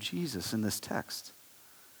humanity of Jesus in this text.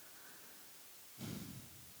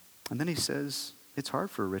 And then he says, it's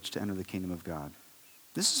hard for a rich to enter the kingdom of God.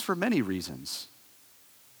 This is for many reasons.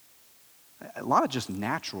 A lot of just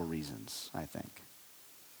natural reasons, I think.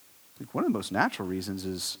 One of the most natural reasons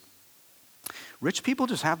is rich people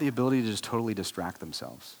just have the ability to just totally distract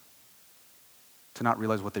themselves, to not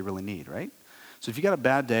realize what they really need, right? So if you got a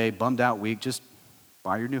bad day, bummed out week, just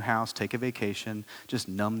buy your new house, take a vacation, just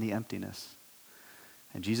numb the emptiness.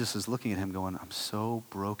 And Jesus is looking at him going, I'm so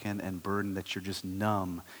broken and burdened that you're just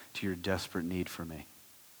numb to your desperate need for me.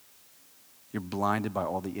 You're blinded by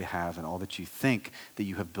all that you have and all that you think that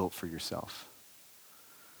you have built for yourself.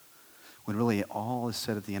 When really all is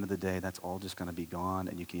said at the end of the day, that's all just going to be gone,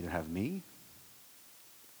 and you can either have me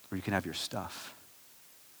or you can have your stuff.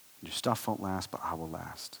 And your stuff won't last, but I will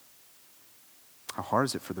last. How hard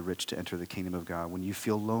is it for the rich to enter the kingdom of God when you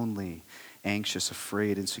feel lonely, anxious,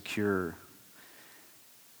 afraid, insecure?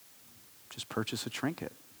 Just purchase a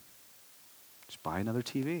trinket. Just buy another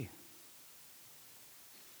TV.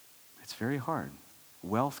 It's very hard.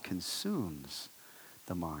 Wealth consumes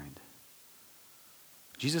the mind.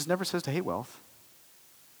 Jesus never says to hate wealth.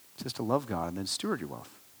 He says to love God and then steward your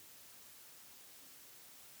wealth.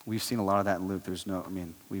 We've seen a lot of that in Luke.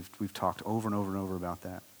 We've talked over and over and over about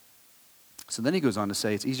that. So then he goes on to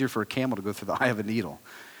say it's easier for a camel to go through the eye of a needle.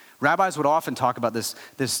 Rabbis would often talk about this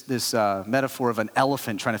metaphor of an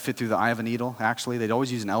elephant trying to fit through the eye of a needle. Actually, they'd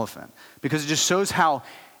always use an elephant because it just shows how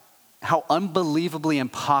unbelievably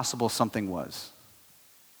impossible something was.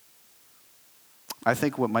 I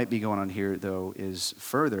think what might be going on here, though, is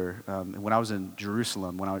further. When I was in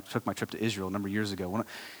Jerusalem, when I took my trip to Israel a number of years ago,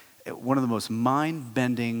 one of the most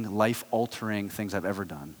mind-bending, life-altering things I've ever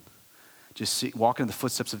done. Just walking in the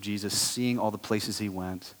footsteps of Jesus, seeing all the places he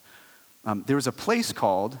went. There was a place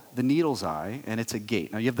called the Needle's Eye, and it's a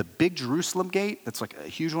gate. Now, you have the big Jerusalem gate. That's like a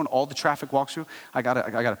huge one. All the traffic walks through. I got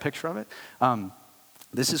a picture of it.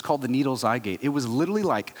 This is called the Needle's Eye Gate. It was literally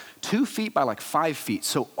like 2 feet by like 5 feet,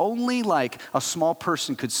 so only like a small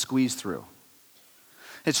person could squeeze through.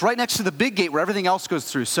 It's right next to the big gate where everything else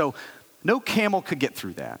goes through, so no camel could get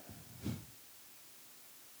through that.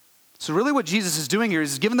 So really what Jesus is doing here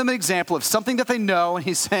is he's giving them an example of something that they know, and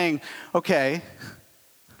he's saying, okay,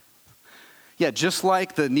 yeah, just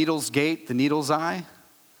like the needle's gate, the needle's eye,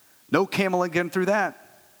 no camel getting through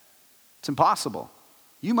that. It's impossible.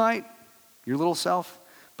 You might, your little self,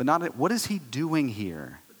 but not it. What is he doing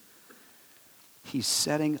here? He's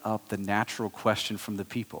setting up the natural question from the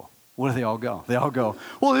people. What do they all go? They all go,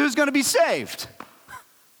 well, who's going to be saved?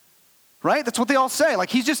 Right? That's what they all say.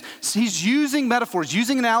 Like he's using metaphors,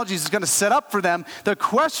 using analogies is going to set up for them the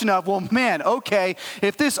question of, well, man, okay,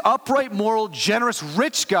 if this upright, moral, generous,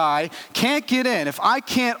 rich guy can't get in, if I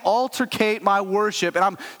can't altercate my worship and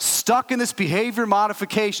I'm stuck in this behavior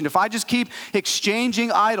modification, if I just keep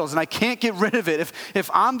exchanging idols and I can't get rid of it,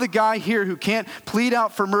 if I'm the guy here who can't plead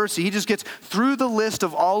out for mercy, he just gets through the list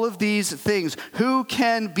of all of these things, who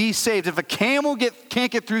can be saved? If a camel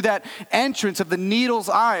can't get through that entrance of the needle's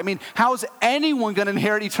eye, I mean, how is anyone going to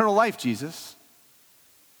inherit eternal life, Jesus?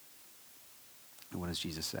 And what does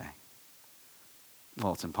Jesus say?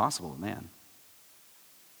 Well, it's impossible with man,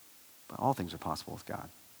 but all things are possible with God.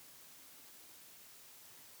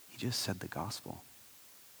 He just said the gospel.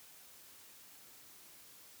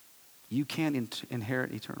 You can't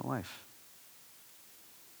inherit eternal life.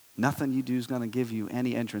 Nothing you do is going to give you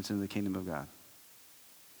any entrance into the kingdom of God.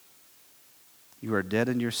 You are dead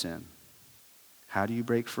in your sin. How do you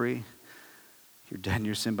break free? You're dead in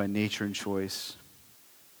your sin by nature and choice.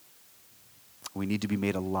 We need to be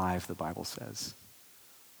made alive, the Bible says.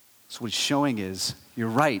 So what it's showing is, you're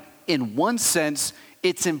right. In one sense,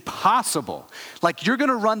 it's impossible. Like you're going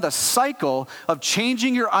to run the cycle of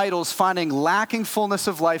changing your idols, finding lacking fullness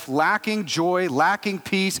of life, lacking joy, lacking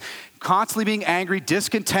peace, constantly being angry,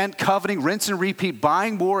 discontent, coveting, rinse and repeat,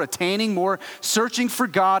 buying more, attaining more, searching for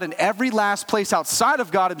God in every last place outside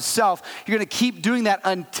of God himself. You're going to keep doing that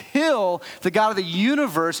until the God of the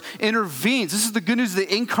universe intervenes. This is the good news of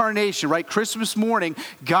the incarnation, right? Christmas morning,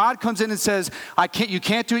 God comes in and says, you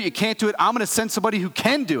can't do it. I'm going to send somebody who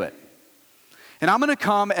can do it. And I'm going to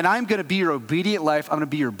come and I'm going to be your obedient life. I'm going to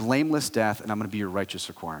be your blameless death, and I'm going to be your righteous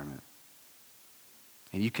requirement.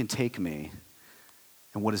 And you can take me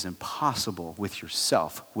and what is impossible with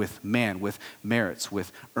yourself, with man, with merits,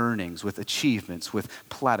 with earnings, with achievements, with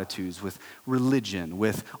platitudes, with religion,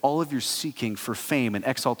 with all of your seeking for fame and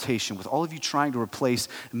exaltation, with all of you trying to replace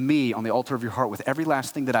me on the altar of your heart with every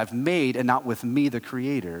last thing that I've made and not with me, the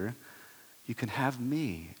Creator. You can have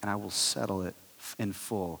me and I will settle it in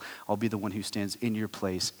full. I'll be the one who stands in your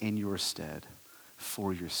place, in your stead,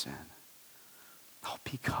 for your sin. I'll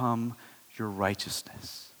become your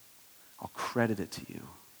righteousness. I'll credit it to you.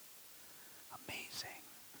 Amazing.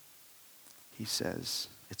 He says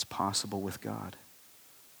it's possible with God.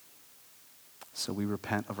 So we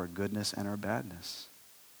repent of our goodness and our badness.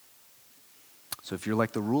 So if you're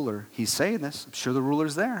like the ruler, he's saying this. I'm sure the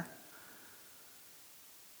ruler's there.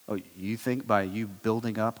 Oh, you think by you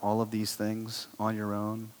building up all of these things on your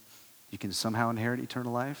own, you can somehow inherit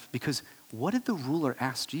eternal life? Because what did the ruler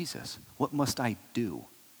ask Jesus? What must I do?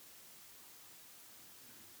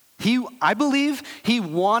 I believe he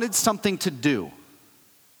wanted something to do.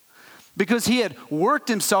 Because he had worked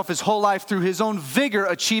himself his whole life through his own vigor,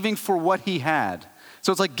 achieving for what he had.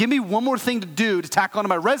 So it's like, give me one more thing to do to tack onto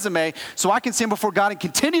my resume so I can stand before God and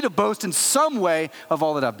continue to boast in some way of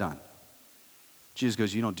all that I've done. Jesus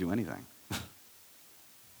goes, you don't do anything.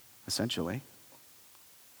 Essentially.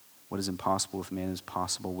 What is impossible with man is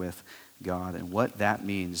possible with God. And what that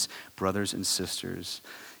means, brothers and sisters,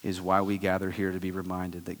 is why we gather here to be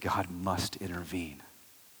reminded that God must intervene.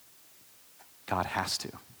 God has to.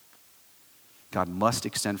 God must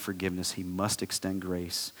extend forgiveness. He must extend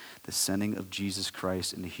grace. The sending of Jesus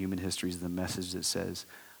Christ into human history is the message that says,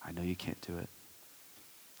 I know you can't do it.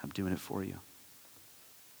 I'm doing it for you.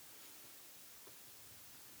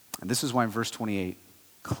 And this is why in verse 28,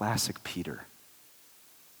 classic Peter.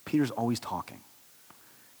 Peter's always talking.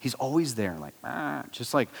 He's always there, like,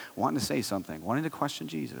 just like wanting to say something, wanting to question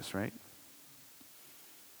Jesus, right?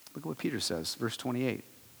 Look at what Peter says, verse 28.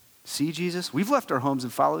 See, Jesus, we've left our homes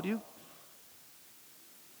and followed you.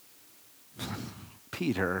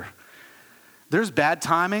 Peter, there's bad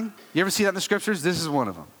timing. You ever see that in the scriptures? This is one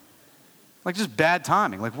of them. Like just bad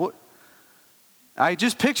timing. Like what? I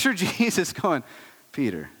just picture Jesus going,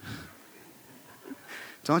 Peter,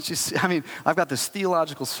 don't you see? I mean, I've got this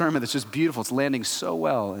theological sermon that's just beautiful. It's landing so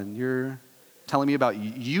well, and you're telling me about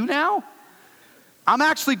you now? I'm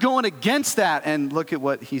actually going against that. And look at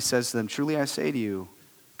what he says to them. Truly I say to you,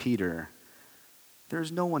 Peter, there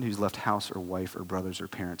is no one who's left house or wife or brothers or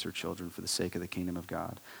parents or children for the sake of the kingdom of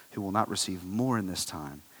God who will not receive more in this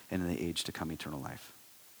time and in the age to come eternal life.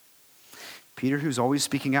 Peter, who's always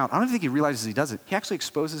speaking out, I don't think he realizes he does it. He actually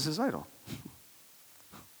exposes his idol.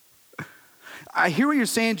 I hear what you're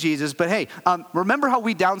saying, Jesus, but hey, remember how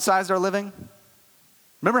we downsized our living?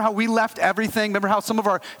 Remember how we left everything? Remember how some of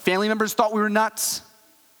our family members thought we were nuts?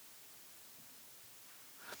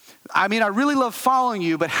 I mean, I really love following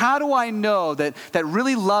you, but how do I know that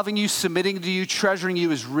really loving you, submitting to you, treasuring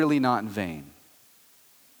you is really not in vain?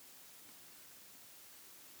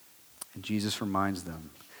 And Jesus reminds them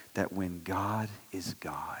that when God is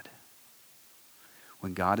God,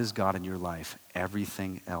 when God is God in your life,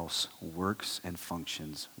 everything else works and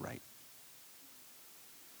functions right.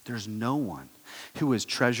 There's no one who has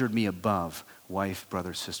treasured me above wife,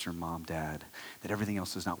 brother, sister, mom, dad, that everything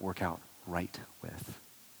else does not work out right with.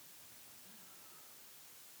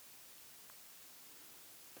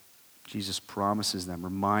 Jesus promises them,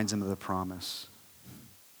 reminds them of the promise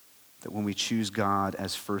that when we choose God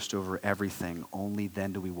as first over everything, only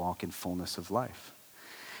then do we walk in fullness of life.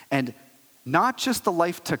 And not just the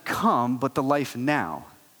life to come, but the life now.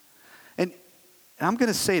 And I'm going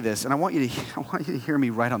to say this, and I want you to hear me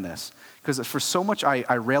right on this, because for so much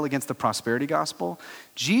I rail against the prosperity gospel.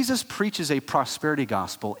 Jesus preaches a prosperity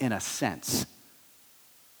gospel in a sense.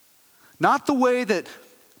 Not the way that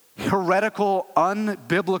heretical,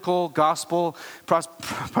 unbiblical gospel,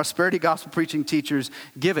 prosperity gospel preaching teachers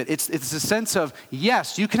give it. It's a sense of,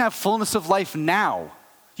 yes, you can have fullness of life now.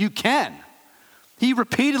 You can. He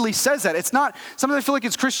repeatedly says that. It's not, sometimes I feel like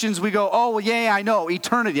as Christians we go, oh, well, yeah, I know,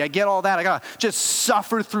 eternity, I get all that. I got to just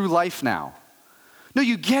suffer through life now. No,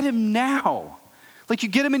 you get him now. Like you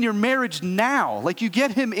get him in your marriage now. Like you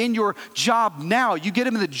get him in your job now. You get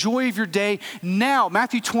him in the joy of your day now.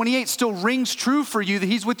 Matthew 28 still rings true for you that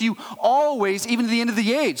he's with you always, even to the end of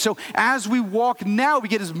the age. So as we walk now, we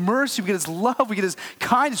get his mercy, we get his love, we get his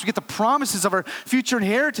kindness, we get the promises of our future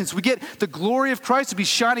inheritance. We get the glory of Christ to be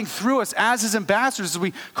shining through us as his ambassadors as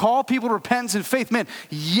we call people to repentance and faith. Man,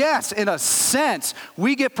 yes, in a sense,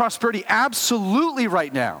 we get prosperity absolutely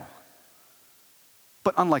right now.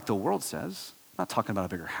 But unlike the world says, I'm not talking about a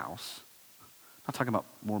bigger house. I'm not talking about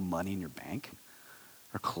more money in your bank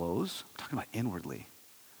or clothes. I'm talking about inwardly.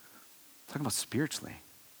 I'm talking about spiritually.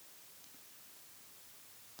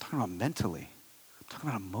 I'm talking about mentally. I'm talking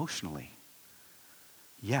about emotionally.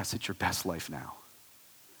 Yes, it's your best life now.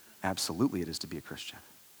 Absolutely it is to be a Christian.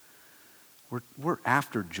 We're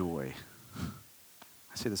after joy.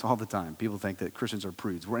 I say this all the time. People think that Christians are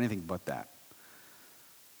prudes. We're anything but that.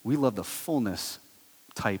 We love the fullness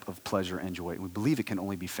type of pleasure and joy. And we believe it can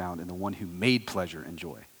only be found in the one who made pleasure and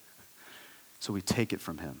joy. So we take it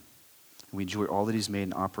from him. And we enjoy all that he's made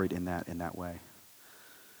and operate in that way.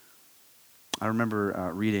 I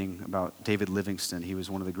remember reading about David Livingstone. He was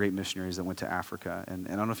one of the great missionaries that went to Africa. And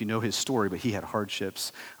I don't know if you know his story, but he had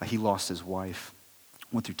hardships. He lost his wife,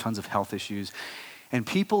 went through tons of health issues. And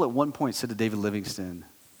people at one point said to David Livingstone,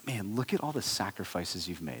 man, look at all the sacrifices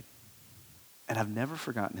you've made. And I've never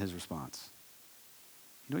forgotten his response.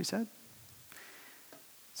 You know what he said? He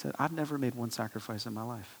said, I've never made one sacrifice in my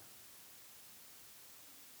life.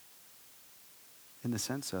 In the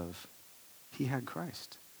sense of, he had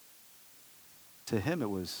Christ. To him it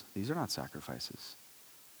was, these are not sacrifices.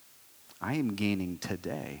 I am gaining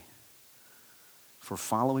today for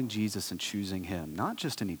following Jesus and choosing him, not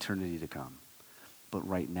just in eternity to come, but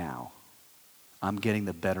right now. I'm getting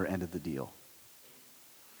the better end of the deal.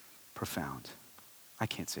 Profound. I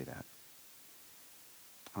can't say that.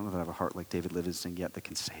 I don't know that I have a heart like David Livingstone yet that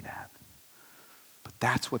can say that. But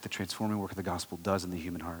that's what the transforming work of the gospel does in the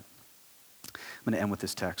human heart. I'm going to end with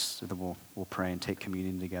this text, so then we'll pray and take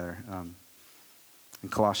communion together. In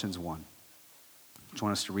Colossians 1. I just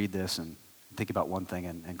want us to read this and think about one thing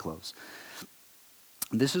and close.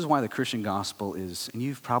 This is why the Christian gospel is, and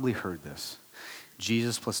you've probably heard this,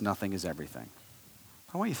 Jesus plus nothing is everything.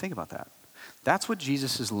 I want you to think about that. That's what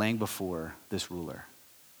Jesus is laying before this ruler.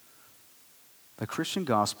 The Christian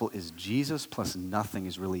gospel is Jesus plus nothing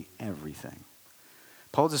is really everything.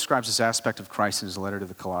 Paul describes this aspect of Christ in his letter to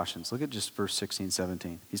the Colossians. Look at just verse 16,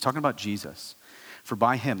 17. He's talking about Jesus. For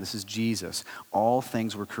by him, this is Jesus, all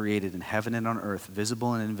things were created in heaven and on earth,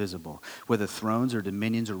 visible and invisible, whether thrones or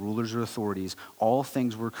dominions or rulers or authorities, all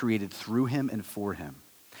things were created through him and for him.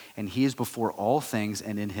 And he is before all things,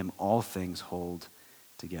 and in him all things hold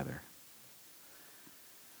together.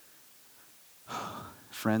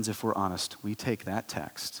 Friends, if we're honest, we take that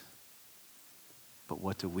text, but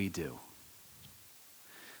what do?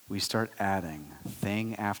 We start adding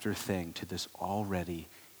thing after thing to this already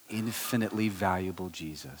infinitely valuable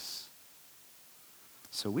Jesus.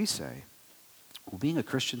 So we say, well, being a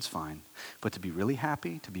Christian's fine, but to be really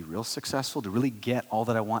happy, to be real successful, to really get all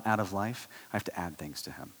that I want out of life, I have to add things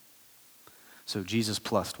to him. So Jesus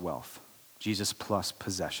plus wealth. Jesus plus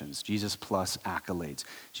possessions, Jesus plus accolades,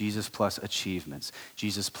 Jesus plus achievements,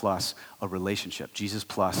 Jesus plus a relationship, Jesus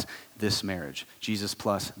plus this marriage, Jesus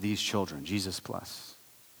plus these children, Jesus plus.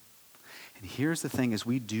 And here's the thing, as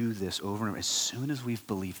we do this over and over, as soon as we've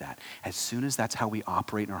believed that, as soon as that's how we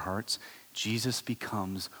operate in our hearts, Jesus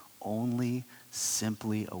becomes only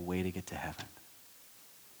simply a way to get to heaven.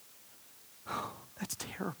 That's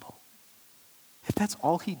terrible. If that's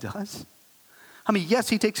all he does? I mean, yes,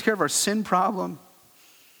 he takes care of our sin problem.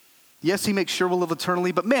 Yes, he makes sure we'll live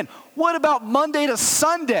eternally. But man, what about Monday to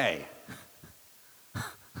Sunday?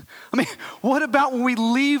 I mean, what about when we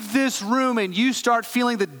leave this room and you start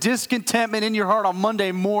feeling the discontentment in your heart on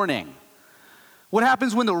Monday morning? What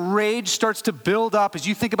happens when the rage starts to build up as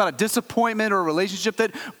you think about a disappointment or a relationship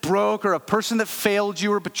that broke or a person that failed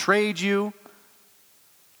you or betrayed you?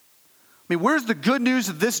 I mean, where's the good news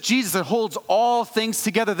of this Jesus that holds all things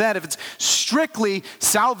together then? If it's strictly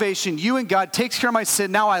salvation, you and God takes care of my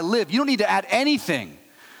sin, now I live. You don't need to add anything.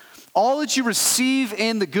 All that you receive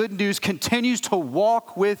in the good news continues to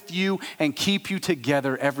walk with you and keep you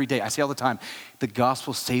together every day. I say all the time, the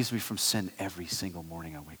gospel saves me from sin every single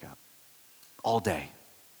morning I wake up. All day.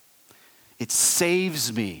 It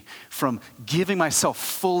saves me from giving myself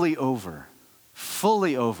fully over.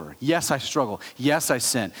 Fully over. Yes, I struggle. Yes, I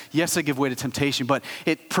sin. Yes, I give way to temptation, but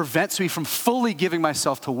it prevents me from fully giving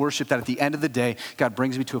myself to worship that at the end of the day, God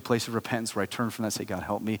brings me to a place of repentance where I turn from that and say, God,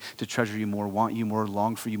 help me to treasure you more, want you more,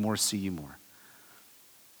 long for you more, see you more.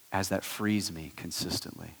 As that frees me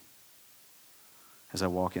consistently. As I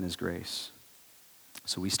walk in his grace.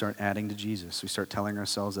 So we start adding to Jesus. We start telling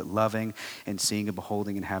ourselves that loving and seeing and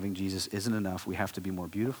beholding and having Jesus isn't enough. We have to be more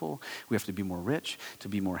beautiful. We have to be more rich, to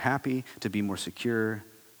be more happy, to be more secure,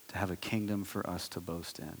 to have a kingdom for us to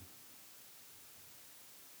boast in.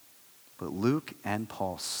 But Luke and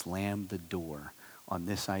Paul slammed the door on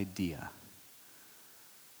this idea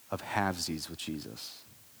of halvesies with Jesus,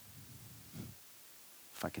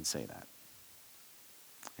 if I can say that.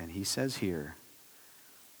 And he says here,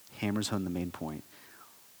 hammers home the main point.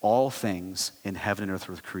 All things in heaven and earth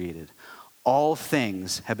were created. All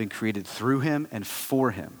things have been created through him and for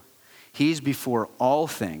him. He's before all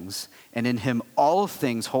things, and in him all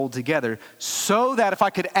things hold together, so that if I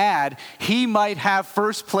could add, he might have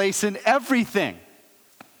first place in everything.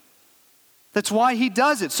 That's why he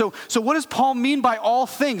does it. So what does Paul mean by all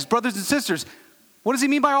things, brothers and sisters? What does he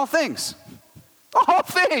mean by all things? All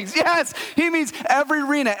things, yes. He means every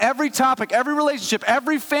arena, every topic, every relationship,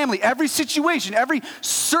 every family, every situation, every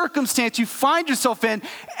circumstance you find yourself in,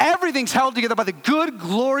 everything's held together by the good,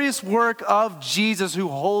 glorious work of Jesus who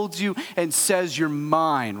holds you and says you're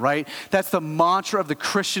mine, right? That's the mantra of the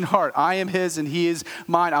Christian heart. I am his and he is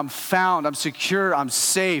mine. I'm found, I'm secure, I'm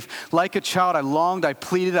safe. Like a child, I longed, I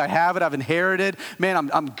pleaded, I have it, I've inherited.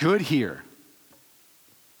 Man, I'm good here.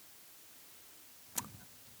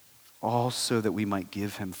 All so that we might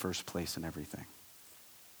give him first place in everything.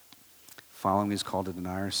 Following his call to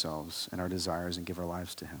deny ourselves and our desires and give our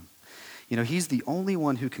lives to him. You know, he's the only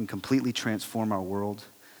one who can completely transform our world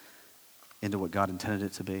into what God intended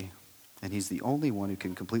it to be. And he's the only one who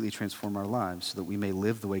can completely transform our lives so that we may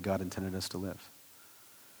live the way God intended us to live.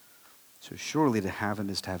 So surely to have him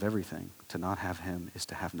is to have everything. To not have him is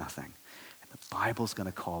to have nothing. And the Bible's going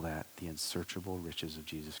to call that the unsearchable riches of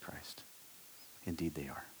Jesus Christ. Indeed they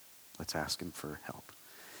are. Let's ask him for help.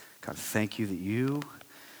 God, thank you that you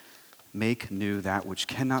make new that which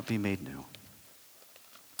cannot be made new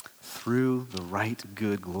through the right,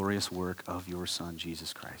 good, glorious work of your Son,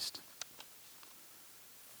 Jesus Christ.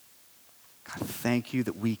 God, thank you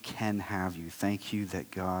that we can have you. Thank you that,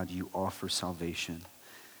 God, you offer salvation.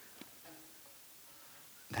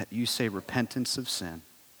 That you say repentance of sin,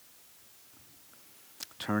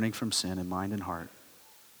 turning from sin in mind and heart,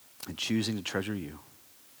 and choosing to treasure you.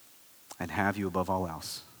 And have you above all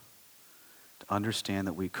else. To understand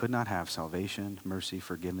that we could not have salvation, mercy,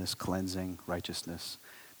 forgiveness, cleansing, righteousness,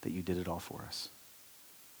 that you did it all for us.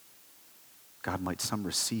 God, might some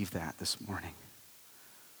receive that this morning.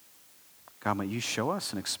 God, might you show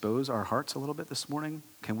us and expose our hearts a little bit this morning?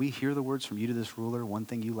 Can we hear the words from you to this ruler? One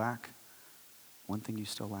thing you lack, one thing you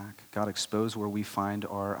still lack. God, expose where we find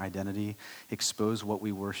our identity, expose what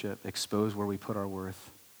we worship, expose where we put our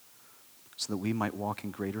worth, so that we might walk in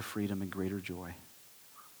greater freedom and greater joy.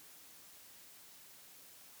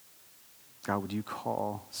 God, would you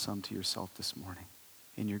call some to yourself this morning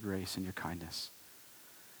in your grace and your kindness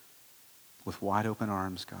with wide open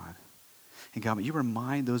arms, God. And God, would you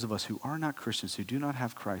remind those of us who are not Christians, who do not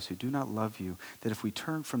have Christ, who do not love you, that if we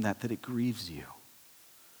turn from that it grieves you,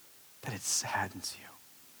 that it saddens you.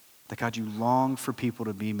 That, God, you long for people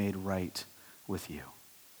to be made right with you.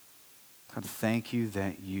 God, thank you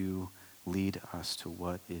that you lead us to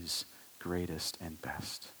what is greatest and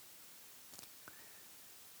best.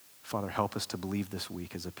 Father, help us to believe this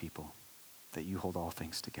week as a people that you hold all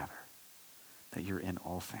things together, that you're in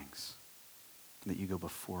all things, that you go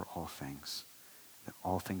before all things, that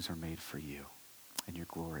all things are made for you and your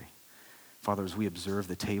glory. Father, as we observe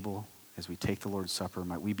the table, as we take the Lord's Supper,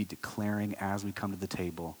 might we be declaring as we come to the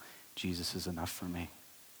table, Jesus is enough for me.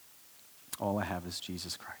 All I have is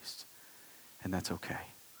Jesus Christ. And that's okay.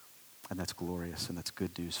 And that's glorious, and that's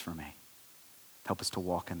good news for me. Help us to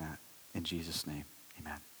walk in that. In Jesus' name,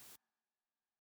 amen.